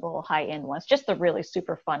fashionable high-end ones, just the really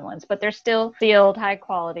super fun ones, but they're still sealed, high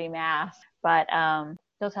quality masks, but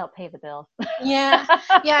those help pay the bills. Yeah.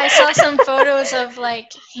 I saw some photos of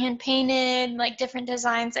like hand painted, like different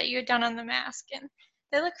designs that you had done on the mask, and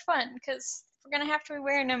they look fun, because if we're gonna have to be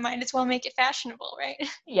wearing them, might as well make it fashionable, right?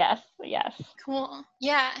 Yes. Cool.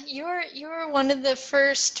 Yeah, you were one of the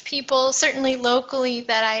first people, certainly locally,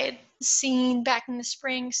 that I had seen back in the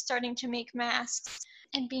spring starting to make masks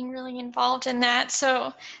and being really involved in that.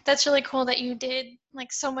 So that's really cool that you did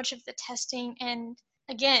like so much of the testing and,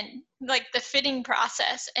 again, like the fitting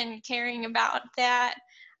process and caring about that,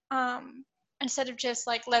 instead of just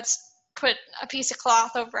like, let's put a piece of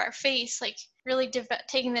cloth over our face, like really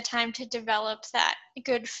taking the time to develop that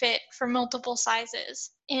good fit for multiple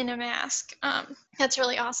sizes in a mask. That's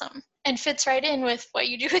really awesome, and fits right in with what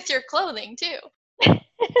you do with your clothing too.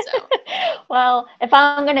 So Well, if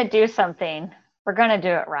I'm going to do something, we're going to do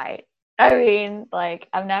it right. I mean, like,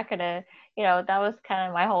 I'm not going to, that was kind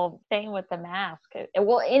of my whole thing with the mask.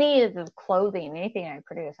 Well, any of the clothing, anything I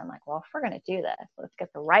produce, I'm like, well, if we're going to do this, let's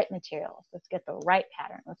get the right materials. Let's get the right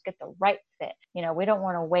pattern. Let's get the right fit. We don't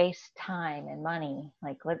want to waste time and money.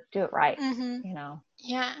 Like, let's do it right,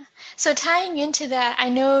 Yeah. So tying into that, I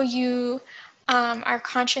know you are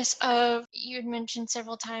conscious of, you had mentioned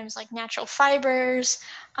several times, like natural fibers,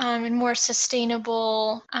 and more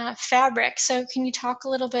sustainable fabric. So can you talk a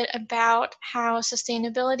little bit about how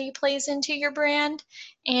sustainability plays into your brand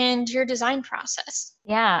and your design process?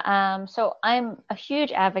 Yeah. So I'm a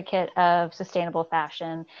huge advocate of sustainable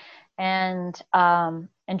fashion, and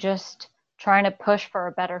just trying to push for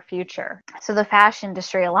a better future. So the fashion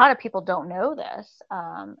industry, a lot of people don't know this,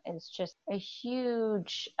 is just a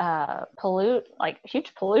huge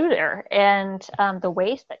huge polluter, and the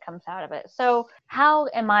waste that comes out of it. So how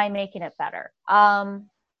am I making it better?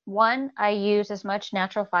 One, I use as much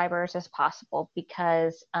natural fibers as possible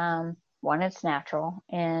because one, it's natural,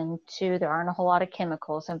 and two, there aren't a whole lot of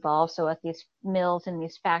chemicals involved. So at these mills and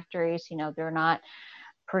these factories, they're not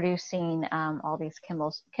producing all these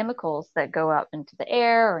chemicals that go up into the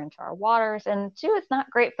air or into our waters. And two, it's not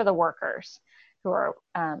great for the workers who are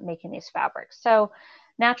making these fabrics. So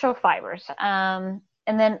natural fibers. And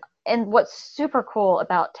what's super cool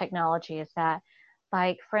about technology is that,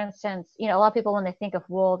 like, for instance, a lot of people, when they think of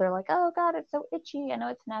wool, they're like, oh God, it's so itchy. I know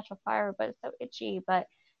it's natural fiber, but it's so itchy. But,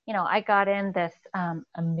 I got in this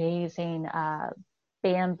amazing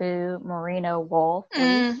bamboo merino wool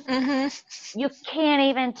fleece. Mm-hmm. You can't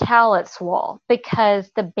even tell it's wool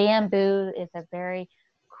because the bamboo is a very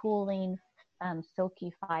cooling,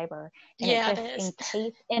 silky fiber, and it Yeah, it just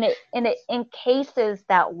is. it encases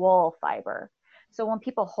that wool fiber. So when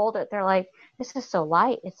people hold it, they're like, "This is so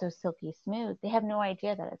light, it's so silky smooth." They have no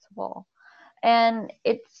idea that it's wool, and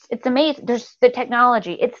it's amazing. There's the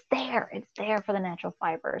technology. It's there for the natural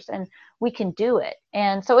fibers, and we can do it.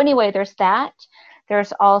 And so anyway, there's that.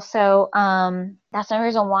 There's also that's the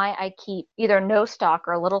reason why I keep either no stock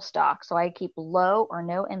or little stock. So I keep low or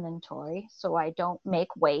no inventory, so I don't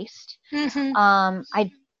make waste. Mm-hmm.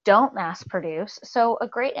 I don't mass produce. So a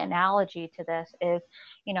great analogy to this is,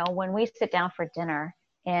 when we sit down for dinner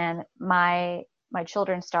and my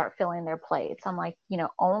children start filling their plates, I'm like,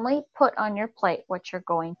 only put on your plate what you're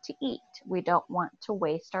going to eat. We don't want to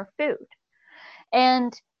waste our food.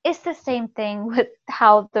 And it's the same thing with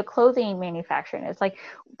how the clothing manufacturing is. Like,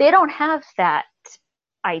 they don't have that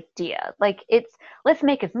idea. Like, it's, let's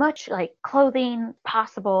make as much like clothing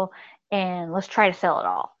possible and let's try to sell it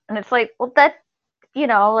all. And it's like, well, that,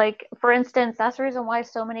 like, for instance, that's the reason why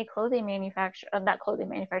so many clothing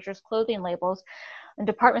labels and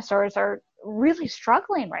department stores are really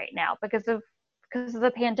struggling right now because of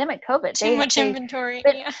the pandemic, COVID. Too much inventory.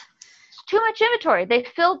 They Yeah. too much inventory. They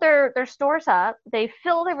filled their stores up, they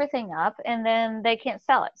filled everything up, and then they can't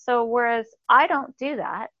sell it. So whereas I don't do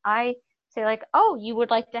that, I say, like, oh, you would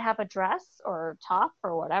like to have a dress or top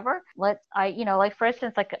or whatever. Like, for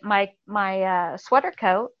instance, like my sweater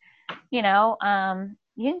coat, you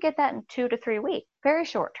can get that in 2 to 3 weeks, very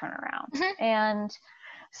short turnaround. Mm-hmm. And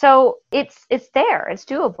so it's there, it's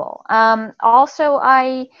doable. Also,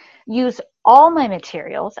 I use all my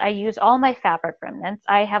materials. I use all my fabric remnants.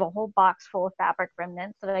 I have a whole box full of fabric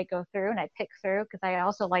remnants that I go through and I pick through, because I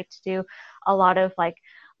also like to do a lot of like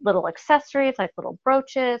little accessories, like little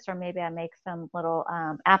brooches, or maybe I make some little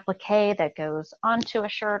applique that goes onto a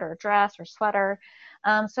shirt or a dress or sweater.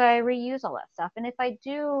 So I reuse all that stuff. And if I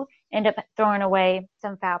do end up throwing away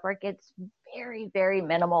some fabric, it's very, very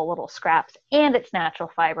minimal little scraps, and it's natural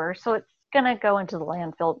fiber. So it's going to go into the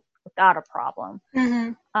landfill without a problem.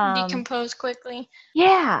 Mm-hmm. Decompose quickly.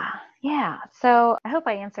 Yeah. So I hope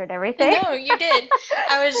I answered everything. No, you did.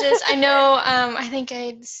 I know, I think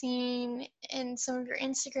I'd seen in some of your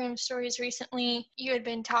Instagram stories recently, you had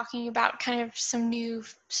been talking about kind of some new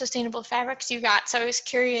sustainable fabrics you got. So I was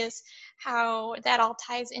curious how that all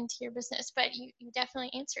ties into your business, but you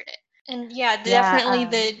definitely answered it. And yeah, definitely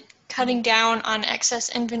the cutting down on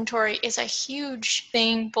excess inventory is a huge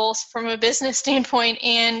thing, both from a business standpoint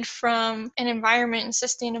and from an environment and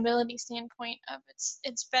sustainability standpoint. Of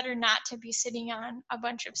it's better not to be sitting on a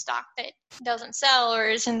bunch of stock that doesn't sell or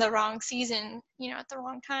is in the wrong season, at the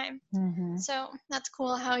wrong time. Mm-hmm. So that's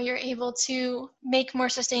cool how you're able to make more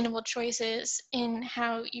sustainable choices in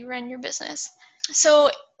how you run your business. So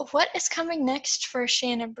what is coming next for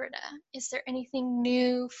Shanna, Britta? Is there anything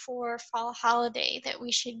new for fall holiday that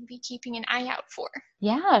we should be keeping an eye out for?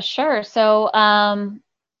 Yeah, sure. So,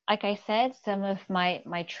 like I said, some of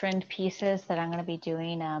my trend pieces that I'm going to be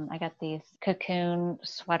doing, I got these cocoon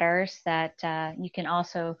sweaters that you can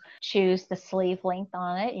also choose the sleeve length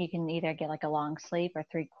on it. You can either get like a long sleeve or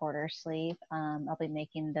 3/4 sleeve. I'll be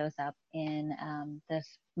making those up in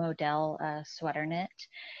this model sweater knit,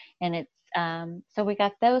 and it's so we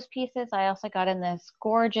got those pieces. I also got in this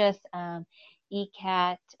gorgeous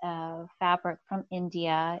ECAT fabric from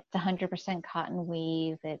India. It's 100% cotton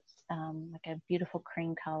weave. It's like a beautiful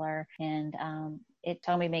cream color, and it's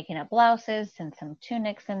going to be making up blouses and some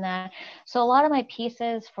tunics in that. So a lot of my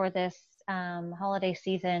pieces for this holiday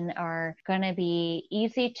season are going to be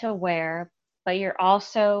easy to wear, but you're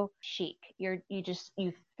also chic. You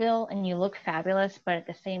feel and you look fabulous, but at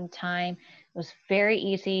the same time, it was very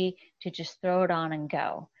easy to just throw it on and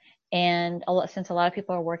go. And since a lot of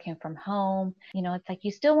people are working from home, it's like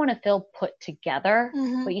you still want to feel put together,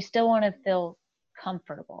 but you still want to feel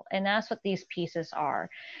comfortable. And that's what these pieces are.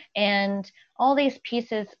 And all these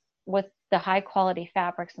pieces with the high quality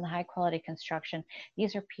fabrics and the high quality construction,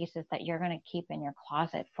 these are pieces that you're going to keep in your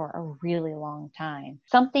closet for a really long time.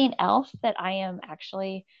 Something else that I am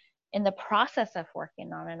actually in the process of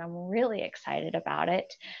working on, and I'm really excited about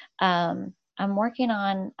it. I'm working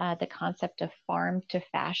on the concept of farm to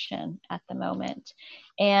fashion at the moment.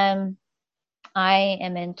 And I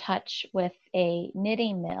am in touch with a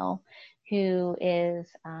knitting mill who is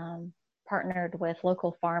partnered with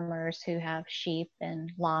local farmers who have sheep and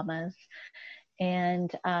llamas and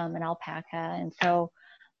an alpaca. And so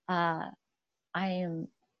I am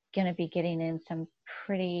going to be getting in some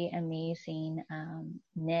pretty amazing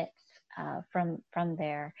knits from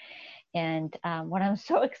there. And what I'm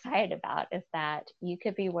so excited about is that you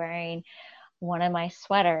could be wearing one of my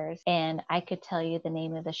sweaters and I could tell you the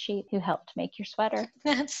name of the sheep who helped make your sweater.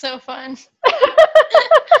 That's so fun.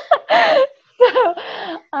 So,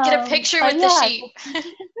 get a picture with the sheep.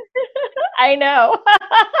 I know.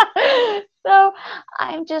 So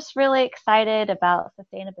I'm just really excited about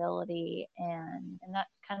sustainability, and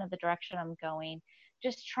that's kind of the direction I'm going.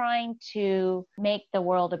 Just trying to make the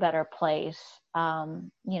world a better place,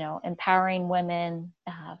 empowering women,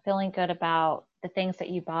 feeling good about the things that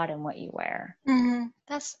you bought and what you wear. Mm-hmm.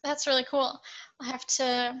 That's really cool. I'll have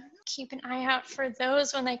to keep an eye out for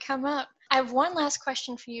those when they come up. I have one last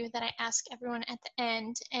question for you that I ask everyone at the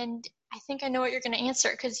end, and I think I know what you're going to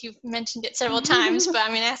answer because you've mentioned it several times, but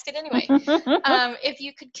I'm going to ask it anyway. If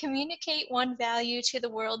you could communicate one value to the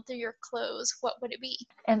world through your clothes, what would it be?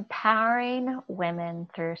 Empowering women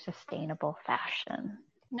through sustainable fashion.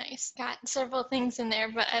 Nice. Got several things in there,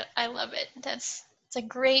 but I love it. It's a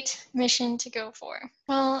great mission to go for.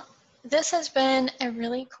 Well, this has been a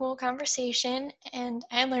really cool conversation, and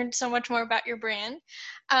I learned so much more about your brand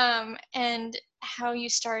and how you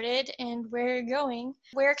started and where you're going.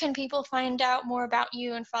 Where can people find out more about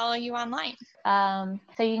you and follow you online? So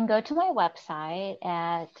you can go to my website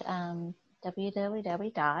at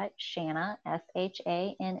www.shanna, SHANNA,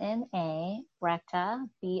 Britta,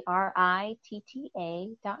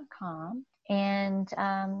 BRITTA.com. And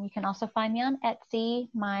you can also find me on Etsy.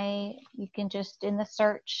 You can just, in the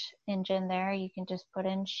search engine there, you can just put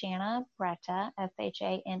in Shanna Britta,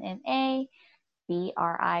 SHANNA,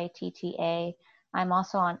 BRITTA. I'm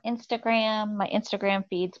also on Instagram. My Instagram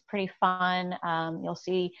feed's pretty fun. You'll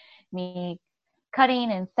see me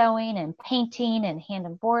cutting and sewing and painting and hand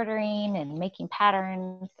embroidering and making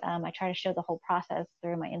patterns. I try to show the whole process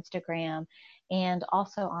through my Instagram and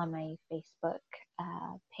also on my Facebook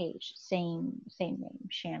page, same name,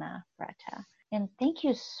 Shanna Britta. And thank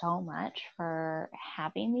you so much for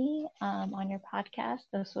having me on your podcast.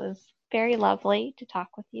 This was very lovely to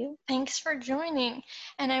talk with you. Thanks for joining.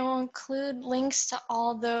 And I will include links to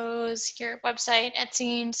all those, your website,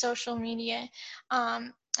 Etsy, and social media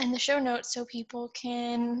in the show notes so people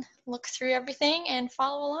can look through everything and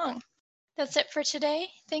follow along. That's it for today.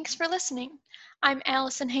 Thanks for listening. I'm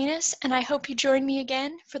Allison Haynes, and I hope you join me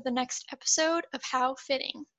again for the next episode of How Fitting.